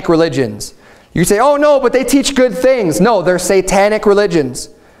satanic religions. You say, oh no, but they teach good things. No, they're satanic religions.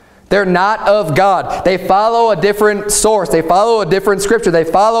 They're not of God. They follow a different source. They follow a different scripture. They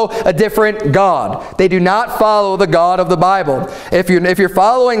follow a different God. They do not follow the God of the Bible. If you're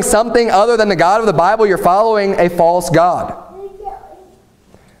following something other than the God of the Bible, you're following a false God.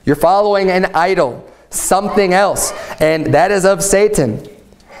 You're following an idol, something else, and that is of Satan.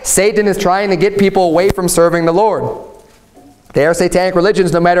 Satan is trying to get people away from serving the Lord. They are satanic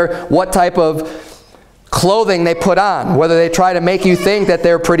religions no matter what type of clothing they put on, whether they try to make you think that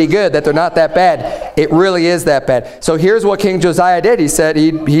they're pretty good, that they're not that bad. It really is that bad. So here's what King Josiah did. He said,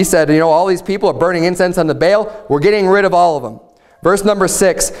 you know, all these people are burning incense unto Baal. We're getting rid of all of them. Verse number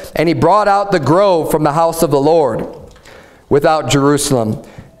 6, and he brought out the grove from the house of the Lord without Jerusalem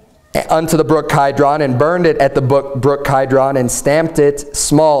unto the brook Kidron, and burned it at the brook Kidron, and stamped it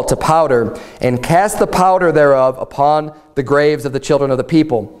small to powder, and cast the powder thereof upon the graves of the children of the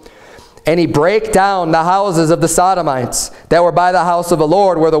people. And he brake down the houses of the Sodomites that were by the house of the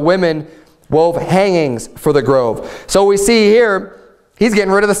Lord, where the women wove hangings for the grove. So we see here, he's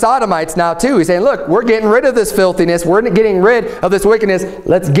getting rid of the Sodomites now too. He's saying, look, we're getting rid of this filthiness. We're getting rid of this wickedness.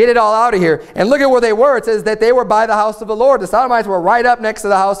 Let's get it all out of here. And look at where they were. It says that they were by the house of the Lord. The Sodomites were right up next to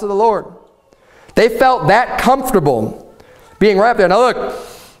the house of the Lord. They felt that comfortable being right up there. Now look,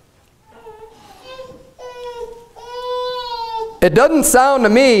 it doesn't sound to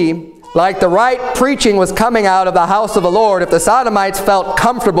me like the right preaching was coming out of the house of the Lord if the Sodomites felt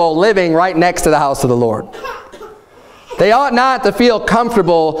comfortable living right next to the house of the Lord. They ought not to feel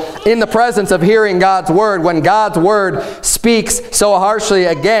comfortable in the presence of hearing God's word when God's word speaks so harshly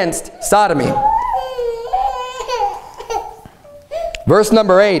against sodomy. Verse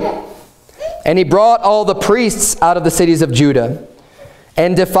number 8, and he brought all the priests out of the cities of Judah,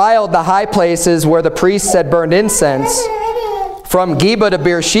 and defiled the high places where the priests had burned incense, from Geba to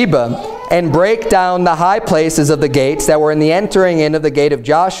Beersheba, and brake down the high places of the gates that were in the entering in of the gate of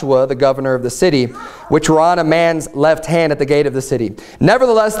Joshua, the governor of the city, which were on a man's left hand at the gate of the city.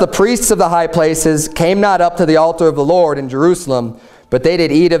 Nevertheless, the priests of the high places came not up to the altar of the Lord in Jerusalem, but they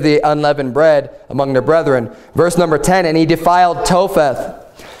did eat of the unleavened bread among their brethren. Verse number 10, and he defiled Topheth,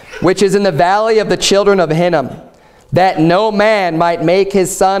 which is in the valley of the children of Hinnom, that no man might make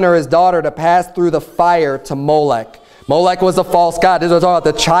his son or his daughter to pass through the fire to Molech. Molech was a false god. This was all about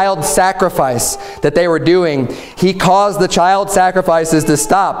the child sacrifice that they were doing. He caused the child sacrifices to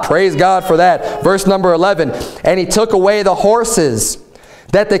stop. Praise God for that. Verse number 11, and he took away the horses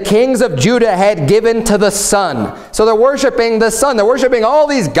that the kings of Judah had given to the sun. So they're worshiping the sun. They're worshiping all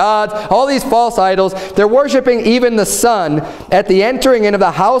these gods, all these false idols. They're worshiping even the sun at the entering in of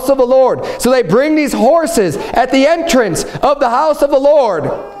the house of the Lord. So they bring these horses at the entrance of the house of the Lord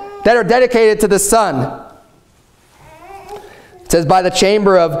that are dedicated to the sun. It says, by the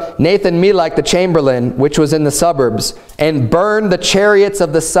chamber of Nathan-Melech the chamberlain, which was in the suburbs, and burned the chariots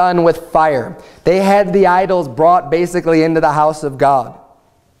of the sun with fire. They had the idols brought basically into the house of God.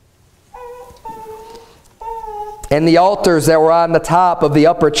 And the altars that were on the top of the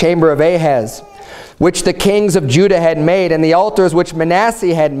upper chamber of Ahaz, which the kings of Judah had made, and the altars which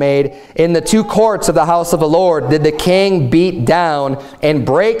Manasseh had made in the two courts of the house of the Lord, did the king beat down, and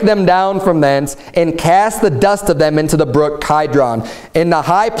break them down from thence, and cast the dust of them into the brook Kidron, in the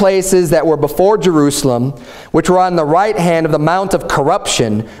high places that were before Jerusalem, which were on the right hand of the mount of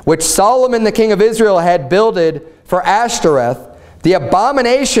corruption, which Solomon the king of Israel had builded for Ashtoreth, the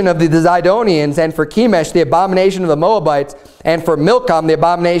abomination of the Zidonians, and for Chemosh, the abomination of the Moabites, and for Milcom, the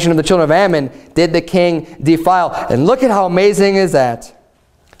abomination of the children of Ammon, did the king defile. And look at how amazing is that.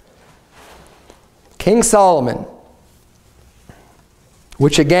 King Solomon,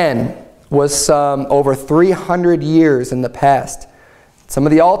 which again was over 300 years in the past, some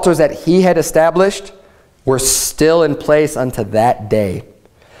of the altars that he had established were still in place unto that day.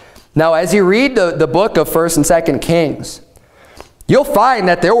 Now, as you read the book of 1st and 2nd Kings, you'll find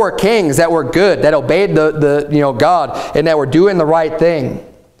that there were kings that were good, that obeyed God, and that were doing the right thing.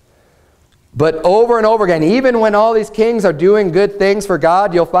 But over and over again, even when all these kings are doing good things for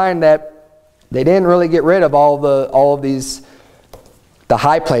God, you'll find that they didn't really get rid of the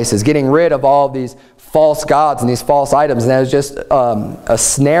high places, getting rid of all of these false gods and these false items. And that was just a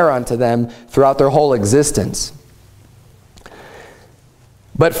snare unto them throughout their whole existence.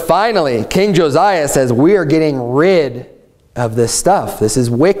 But finally, King Josiah says, we are getting rid of this stuff. This is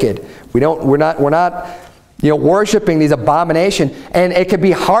wicked. We're not worshiping these abominations. And it can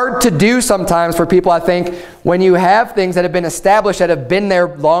be hard to do sometimes for people, I think, when you have things that have been established that have been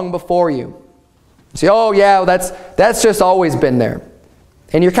there long before you. You say, oh yeah, that's just always been there.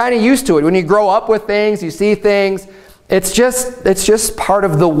 And you're kind of used to it. When you grow up with things, you see things, it's just part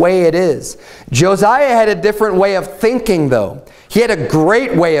of the way it is. Josiah had a different way of thinking, though. He had a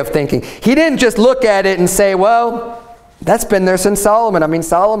great way of thinking. He didn't just look at it and say, well, that's been there since Solomon. I mean,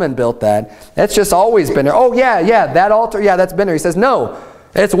 Solomon built that. That's just always been there. Oh, yeah, that altar, yeah, that's been there. He says, no,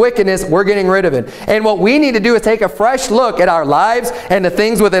 it's wickedness. We're getting rid of it. And what we need to do is take a fresh look at our lives and the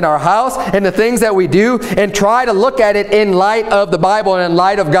things within our house and the things that we do and try to look at it in light of the Bible and in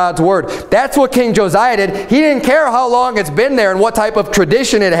light of God's Word. That's what King Josiah did. He didn't care how long it's been there and what type of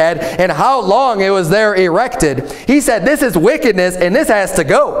tradition it had and how long it was there erected. He said, this is wickedness and this has to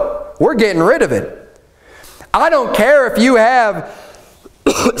go. We're getting rid of it. I don't care if you have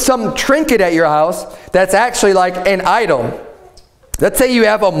some trinket at your house that's actually like an idol. Let's say you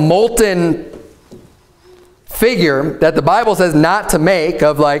have a molten figure that the Bible says not to make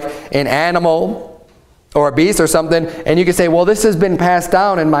of like an animal or a beast or something, and you can say, well, this has been passed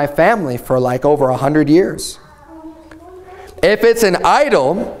down in my family for like over 100 years. If it's an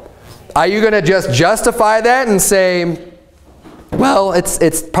idol, are you going to just justify that and say, well,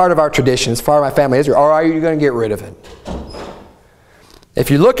 it's part of our tradition, it's part of my family history, or are you going to get rid of it?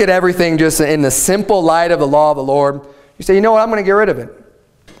 If you look at everything just in the simple light of the law of the Lord, you say, you know what, I'm going to get rid of it.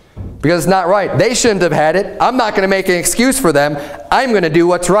 Because it's not right. They shouldn't have had it. I'm not going to make an excuse for them. I'm going to do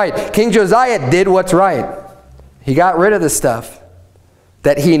what's right. King Josiah did what's right. He got rid of the stuff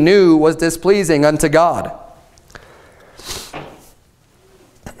that he knew was displeasing unto God.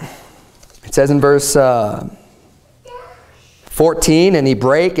 It says in verse 14, and he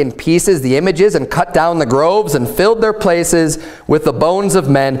brake in pieces the images and cut down the groves and filled their places with the bones of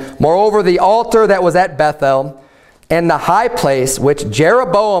men. Moreover, the altar that was at Bethel and the high place which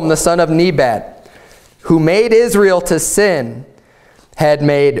Jeroboam the son of Nebat, who made Israel to sin, had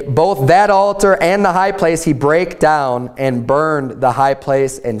made, both that altar and the high place he brake down and burned the high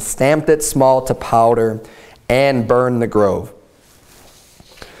place and stamped it small to powder and burned the grove.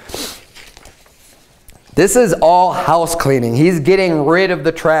 This is all house cleaning. He's getting rid of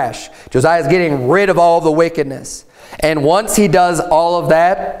the trash. Josiah's getting rid of all the wickedness. And once he does all of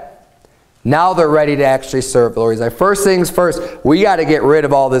that, now they're ready to actually serve the Lord. He's like, first things first, we got to get rid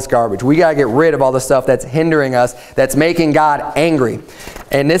of all this garbage. We got to get rid of all the stuff that's hindering us, that's making God angry.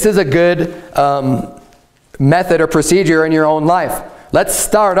 And this is a good method or procedure in your own life. Let's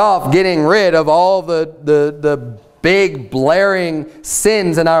start off getting rid of all the big blaring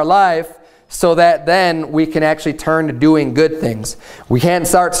sins in our life, so that then we can actually turn to doing good things. We can't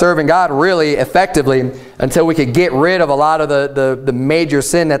start serving God really effectively until we can get rid of a lot of the major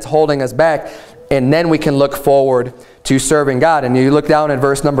sin that's holding us back, and then we can look forward to serving God. And you look down at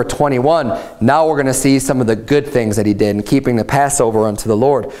verse number 21, now we're going to see some of the good things that he did in keeping the Passover unto the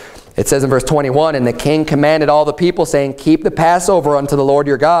Lord. It says in verse 21, and the king commanded all the people, saying, keep the Passover unto the Lord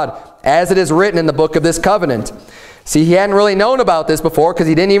your God, as it is written in the book of this covenant. See, he hadn't really known about this before because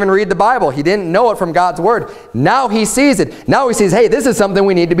he didn't even read the Bible. He didn't know it from God's Word. Now he sees it. Now he sees, hey, this is something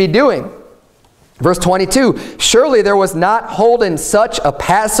we need to be doing. Verse 22, surely there was not holden such a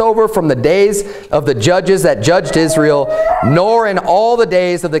Passover from the days of the judges that judged Israel, nor in all the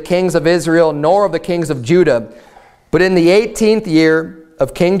days of the kings of Israel, nor of the kings of Judah. But in the 18th year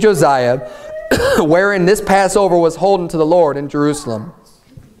of King Josiah, wherein this Passover was holden to the Lord in Jerusalem.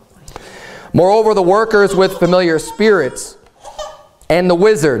 Moreover, the workers with familiar spirits, and the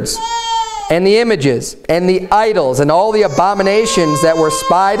wizards, and the images, and the idols, and all the abominations that were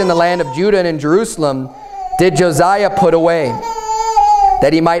spied in the land of Judah and in Jerusalem, did Josiah put away,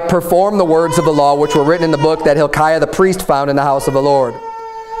 that he might perform the words of the law which were written in the book that Hilkiah the priest found in the house of the Lord.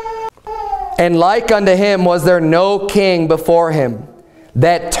 And like unto him was there no king before him,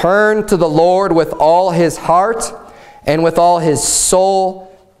 that turned to the Lord with all his heart, and with all his soul,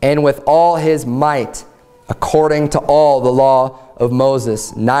 and with all his might, according to all the law of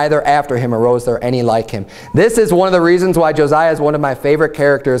Moses. Neither after him arose there any like him. This is one of the reasons why Josiah is one of my favorite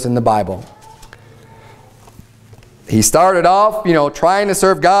characters in the Bible. He started off, trying to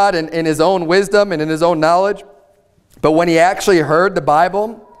serve God in his own wisdom and in his own knowledge. But when he actually heard the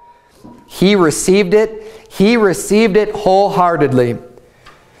Bible, he received it. He received it wholeheartedly.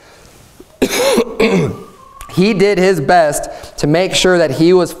 He did his best to make sure that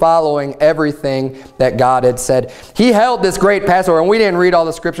he was following everything that God had said. He held this great Passover, and we didn't read all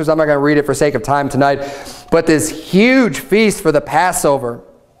the scriptures. I'm not going to read it for sake of time tonight. But this huge feast for the Passover.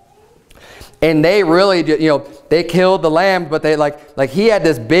 And they really, they killed the lamb, but they like he had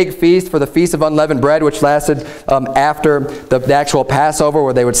this big feast for the Feast of Unleavened Bread, which lasted after the actual Passover,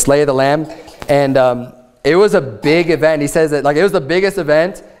 where they would slay the lamb. And it was a big event. He says that it was the biggest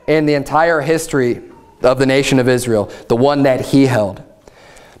event in the entire history of the nation of Israel, the one that he held,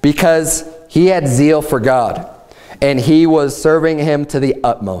 because he had zeal for God and he was serving him to the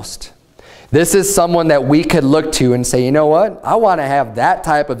utmost. This is someone that we could look to and say, you know what? I want to have that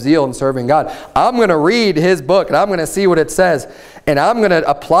type of zeal in serving God. I'm going to read his book and I'm going to see what it says, and I'm going to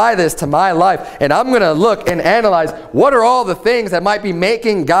apply this to my life, and I'm going to look and analyze what are all the things that might be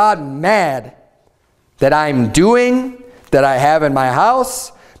making God mad that I'm doing, that I have in my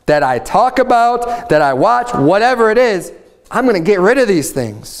house, that I talk about, that I watch, whatever it is. I'm going to get rid of these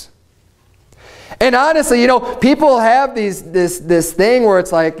things. And honestly, people have this thing where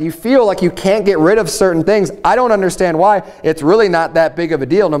it's like you feel like you can't get rid of certain things. I don't understand why. It's really not that big of a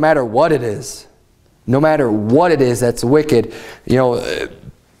deal no matter what it is. No matter what it is that's wicked,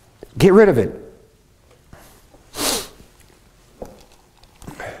 get rid of it.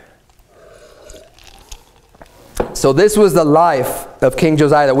 So this was the life of King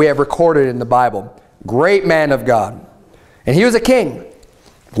Josiah that we have recorded in the Bible. Great man of God. And he was a king.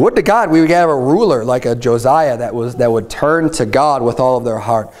 Would to God we would have a ruler like a Josiah that would turn to God with all of their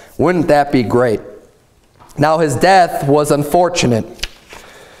heart. Wouldn't that be great? Now his death was unfortunate.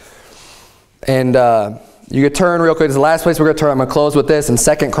 And you could turn real quick. This is the last place we're going to turn. I'm going to close with this in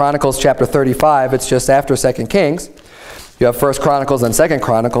 2 Chronicles chapter 35. It's just after 2 Kings. You have 1 Chronicles and 2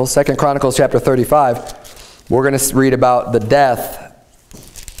 Chronicles. 2 Chronicles chapter 35. We're going to read about the death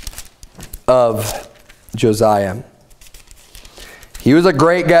of Josiah. He was a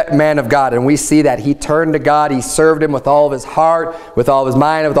great man of God, and we see that he turned to God. He served him with all of his heart, with all of his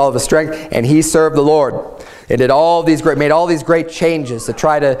mind, with all of his strength, and he served the Lord. And did made all these great changes to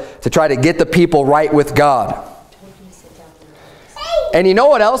try to get the people right with God. And you know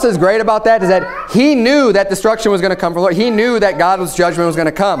what else is great about that is that he knew that destruction was going to come from the Lord. He knew that God's judgment was going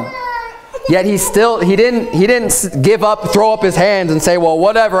to come. Yet he didn't give up, throw up his hands and say, well,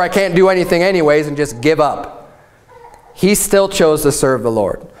 whatever, I can't do anything anyways, and just give up. He still chose to serve the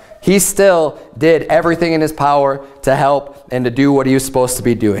Lord. He still did everything in his power to help and to do what he was supposed to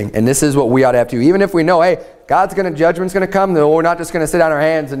be doing. And this is what we ought to have to do. Even if we know, hey, judgment's going to come, then we're not just going to sit on our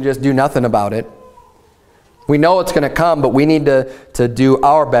hands and just do nothing about it. We know it's going to come, but we need to do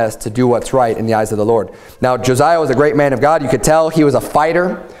our best to do what's right in the eyes of the Lord. Now, Josiah was a great man of God. You could tell he was a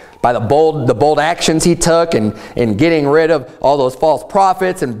fighter by the bold actions he took and getting rid of all those false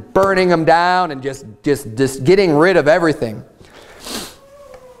prophets and burning them down and just getting rid of everything.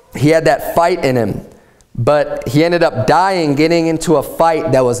 He had that fight in him, but he ended up dying getting into a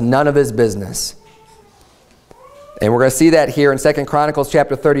fight that was none of his business. And we're going to see that here in 2 Chronicles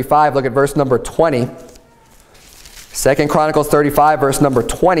chapter 35. Look at verse number 20. 2 Chronicles 35 verse number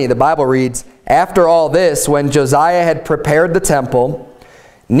 20. The Bible reads, "After all this, when Josiah had prepared the temple,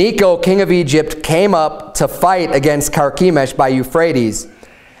 Necho, king of Egypt, came up to fight against Carchemish by Euphrates,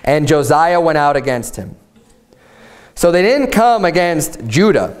 and Josiah went out against him." So they didn't come against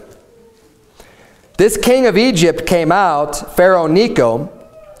Judah. This king of Egypt came out, Pharaoh Necho,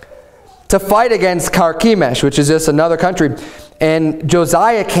 to fight against Carchemish, which is just another country. And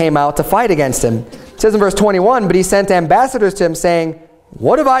Josiah came out to fight against him. It says in verse 21, "But he sent ambassadors to him, saying,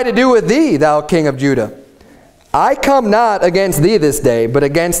 What have I to do with thee, thou king of Judah? I come not against thee this day, but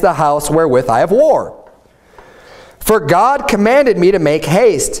against the house wherewith I have war. For God commanded me to make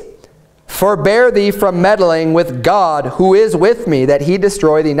haste. Forbear thee from meddling with God, who is with me, that he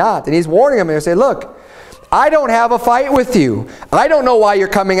destroy thee not." And he's warning him and say, look, I don't have a fight with you. I don't know why you're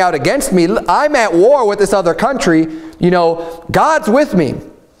coming out against me. I'm at war with this other country. God's with me.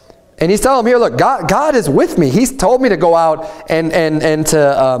 And he's telling him here, look, God is with me. He's told me to go out and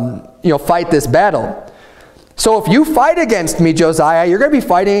to fight this battle. So if you fight against me, Josiah, you're going to be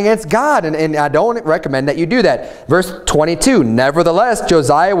fighting against God, and I don't recommend that you do that. Verse 22, "Nevertheless,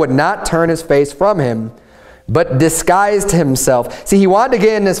 Josiah would not turn his face from him, but disguised himself." See, he wanted to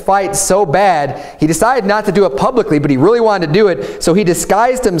get in this fight so bad, he decided not to do it publicly, but he really wanted to do it, so he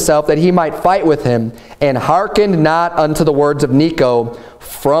disguised himself that he might fight with him, and hearkened not unto the words of Necho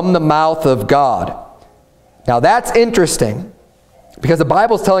from the mouth of God. Now that's interesting. Because the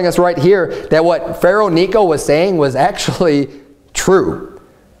Bible's telling us right here that what Pharaoh Necho was saying was actually true.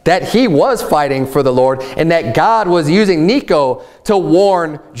 That he was fighting for the Lord, and that God was using Necho to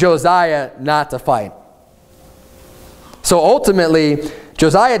warn Josiah not to fight. So ultimately,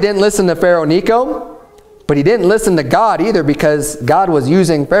 Josiah didn't listen to Pharaoh Necho, but he didn't listen to God either, because God was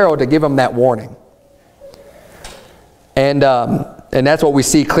using Pharaoh to give him that warning. And that's what we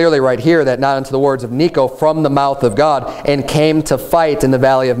see clearly right here, that not unto the words of Necho from the mouth of God, and came to fight in the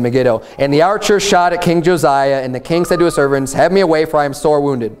valley of Megiddo. And the archer shot at King Josiah, and the king said to his servants, have me away, for I am sore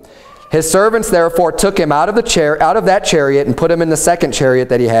wounded. His servants therefore took him out of that chariot, and put him in the second chariot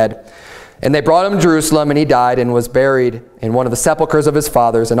that he had. And they brought him to Jerusalem, and he died and was buried in one of the sepulchres of his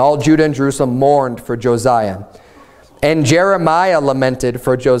fathers. And all Judah and Jerusalem mourned for Josiah. And Jeremiah lamented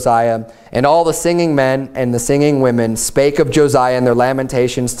for Josiah, and all the singing men and the singing women spake of Josiah in their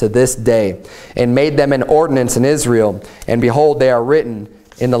lamentations to this day, and made them an ordinance in Israel. And behold, they are written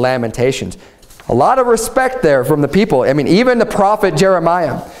in the Lamentations. A lot of respect there from the people. I mean, even the prophet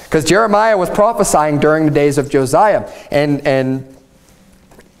Jeremiah, because Jeremiah was prophesying during the days of Josiah, and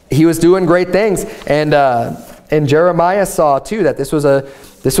he was doing great things. And Jeremiah saw too that this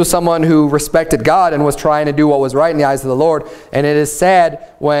was someone who respected God and was trying to do what was right in the eyes of the Lord. And it is sad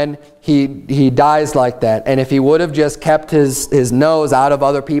when he dies like that. And if he would have just kept his nose out of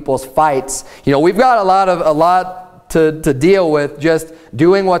other people's fights, you know, we've got a lot to deal with, just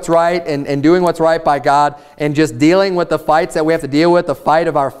doing what's right and doing what's right by God, and just dealing with the fights that we have to deal with, the fight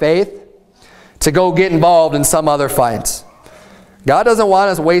of our faith, to go get involved in some other fights. God doesn't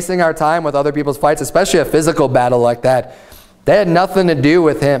want us wasting our time with other people's fights, especially a physical battle like that. That had nothing to do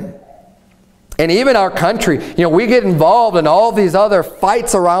with him. And even our country, you know, we get involved in all these other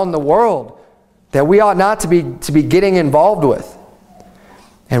fights around the world that we ought not to be getting involved with.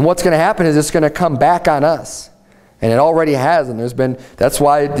 And what's going to happen is it's going to come back on us. And it already has. And that's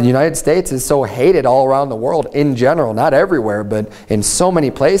why the United States is so hated all around the world in general. Not everywhere, but in so many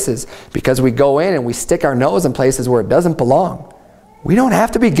places. Because we go in and we stick our nose in places where it doesn't belong. We don't have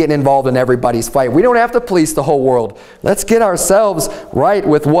to be getting involved in everybody's fight. We don't have to police the whole world. Let's get ourselves right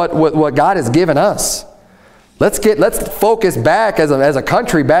with what God has given us. Let's focus back as a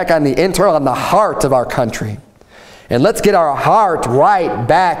country, back on the heart of our country. And let's get our heart right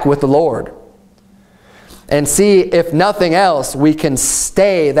back with the Lord. And see if nothing else, we can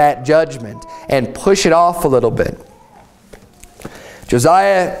stay that judgment and push it off a little bit.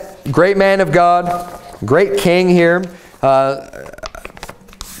 Josiah, great man of God, great king here.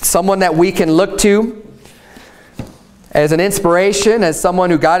 Someone that we can look to as an inspiration, as someone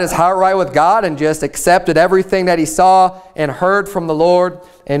who got his heart right with God and just accepted everything that he saw and heard from the Lord,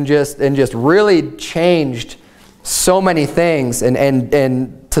 and just really changed so many things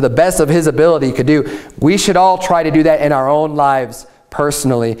and to the best of his ability could do. We should all try to do that in our own lives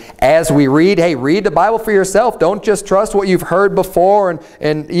personally. As we read, hey, read the Bible for yourself. Don't just trust what you've heard before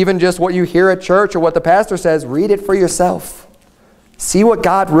and even just what you hear at church or what the pastor says. Read it for yourself. See what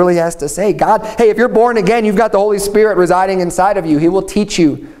God really has to say. God, hey, if you're born again, you've got the Holy Spirit residing inside of you. He will teach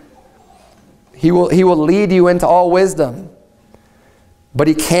you. He will lead you into all wisdom. But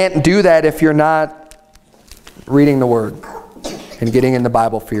he can't do that if you're not reading the Word and getting in the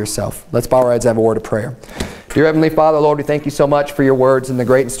Bible for yourself. Let's bow our heads and have a word of prayer. Dear Heavenly Father, Lord, we thank you so much for your words and the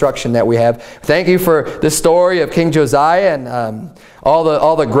great instruction that we have. Thank you for the story of King Josiah and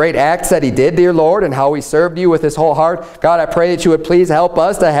all the great acts that he did, dear Lord, and how he served you with his whole heart. God, I pray that you would please help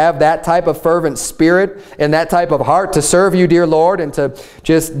us to have that type of fervent spirit and that type of heart to serve you, dear Lord, and to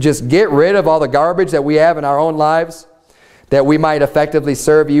just get rid of all the garbage that we have in our own lives, that we might effectively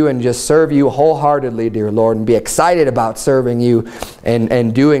serve you and just serve you wholeheartedly, dear Lord, and be excited about serving you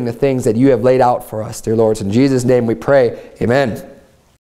and doing the things that you have laid out for us, dear Lord. In Jesus' name we pray, amen.